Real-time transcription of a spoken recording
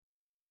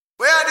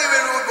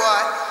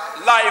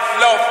life,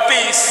 love,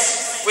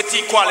 peace with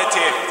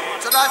equality.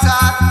 So that's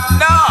all.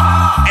 No,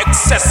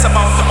 excess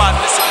amount of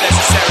madness is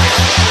necessary.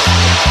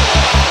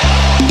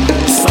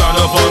 Stand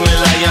up on the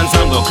lions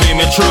and go claim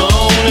your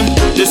throne.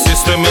 The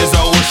system is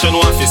a ocean,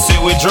 what you see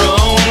we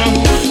drown.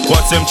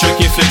 Watch them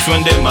tricky flicks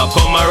when them a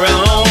come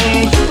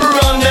around.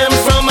 Run them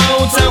from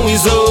out and we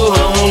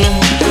zone.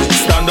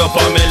 Stand up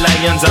on the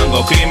lions and go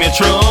claim your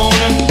throne.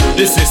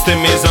 The system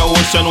is a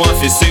ocean, what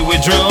you see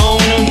we drown.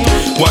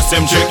 Watch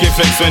them tricky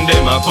flicks when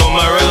them a come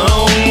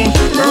around.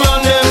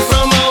 Run them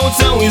from out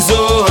and we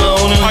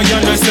zone. I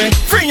understand,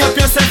 free up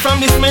yourself from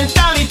this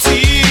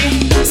mentality.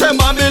 Say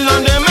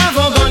Babylon, them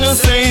ever gonna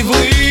save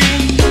we.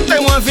 They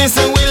want to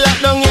say we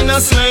locked down in a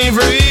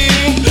slavery.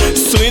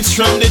 Switch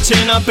from the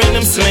chain up in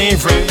them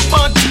slavery.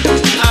 But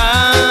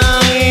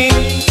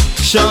I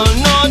shall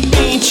not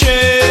be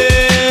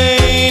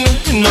chained.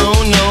 No,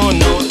 no,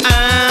 no.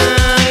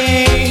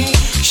 I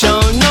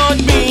shall not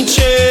be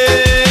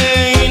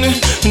chained.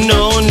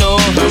 No, no,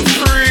 I'm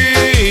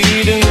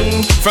freed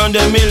from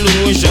them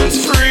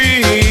illusions.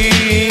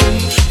 Free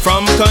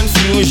from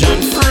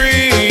confusion.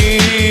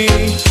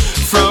 Free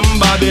from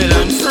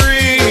Babylon.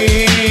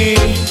 Free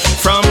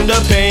from the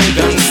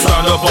pagans.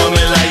 Stand up on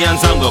the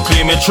lions and go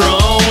claim your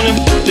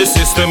throne. The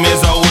system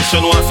is a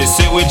ocean, what you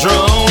see we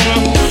drown.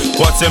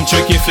 Watch them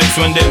tricky flicks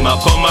when them a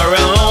come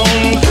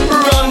around.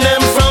 Run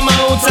them from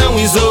out and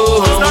we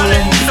zone.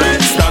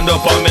 Stand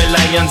up on the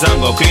lions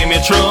and go claim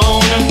your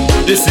throne.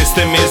 The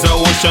system is a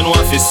ocean,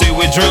 what you see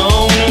we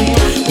drown.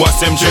 Watch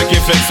them tricky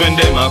flicks when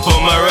them a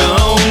come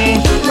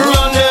around.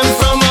 Run them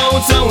from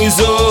out and we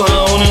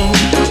zone.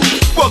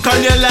 Work all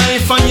your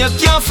life and you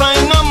can't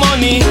find no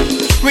money.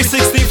 With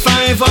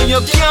 65 and you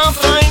can't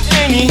find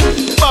any.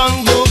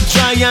 Bank book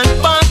dry and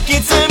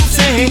pockets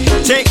empty.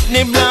 Take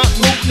the black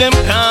book, them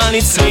call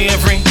it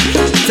slavery.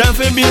 Time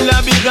for build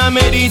a bigger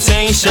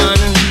meditation.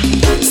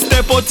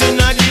 Step out in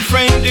a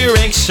different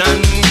direction.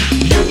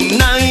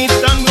 Unite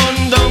and run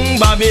down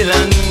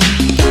Babylon.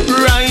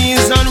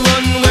 Rise and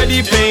run where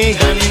the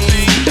pagan.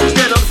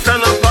 Get up,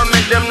 stand up and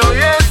make them know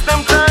yes,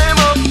 them time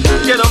up.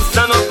 Get up,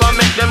 stand up and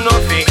make them know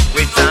fake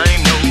with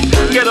time now.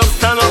 Get up,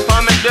 stand up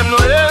and make them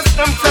know yes,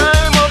 them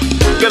time up.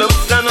 Get up,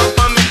 stand up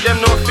and make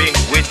them know fake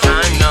with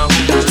time now.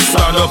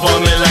 Stand up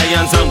on the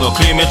lions and go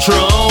claim your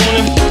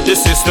throne. The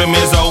system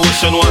is a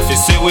ocean, what you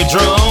see we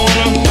drown.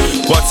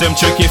 Watch them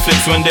tricky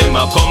flicks when them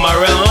a come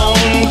around.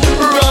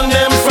 Run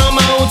them from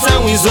out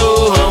and we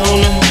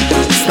zone.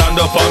 Stand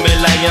up on the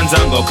lions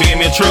and go claim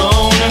your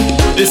throne.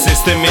 The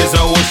system is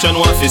a ocean,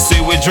 what you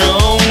see we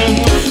drown.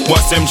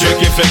 Watch them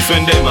tricky flicks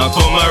when them a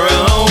come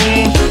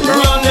around.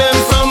 Run them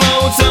from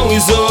out and we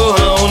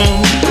zone.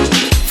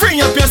 Free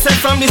up yourself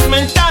from this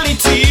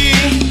mentality.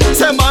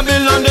 Say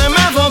Babylon, them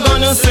ever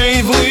gonna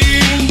save we.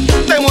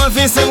 They want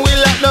to say we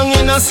locked down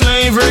in a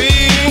slavery.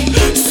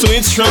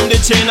 Switch from the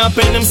chain up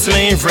in them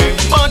slavery.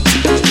 But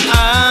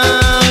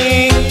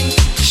I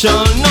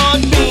shall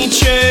not be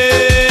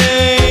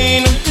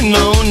chained.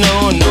 No,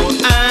 no, no.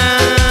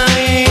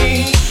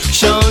 I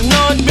shall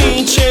not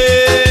be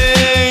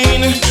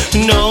chained.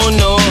 No,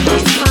 no,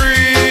 I'm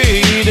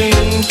freed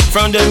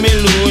from them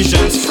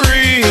illusions.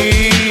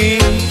 Free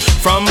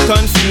from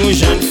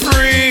confusion.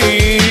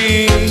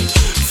 Free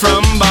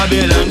from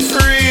Babylon.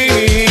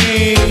 Free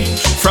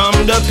from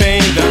the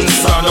pagans.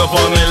 Stand up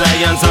on the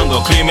lions and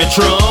go claim your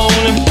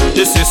throne.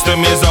 The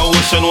system is a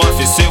ocean, what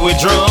you see we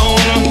drown.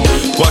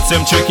 Watch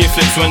them tricky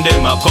flicks when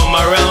them a come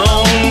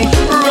around.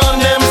 Run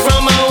them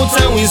from out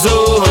and we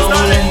zone.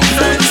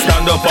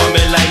 Stand up on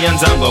the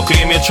lions and go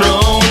claim your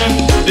throne.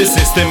 The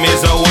system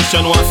is a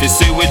ocean, what you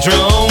see we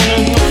drown.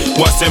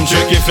 Watch them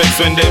tricky flicks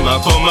when them a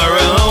come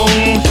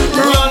around.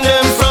 Run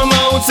them from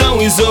out and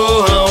we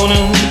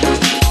zone.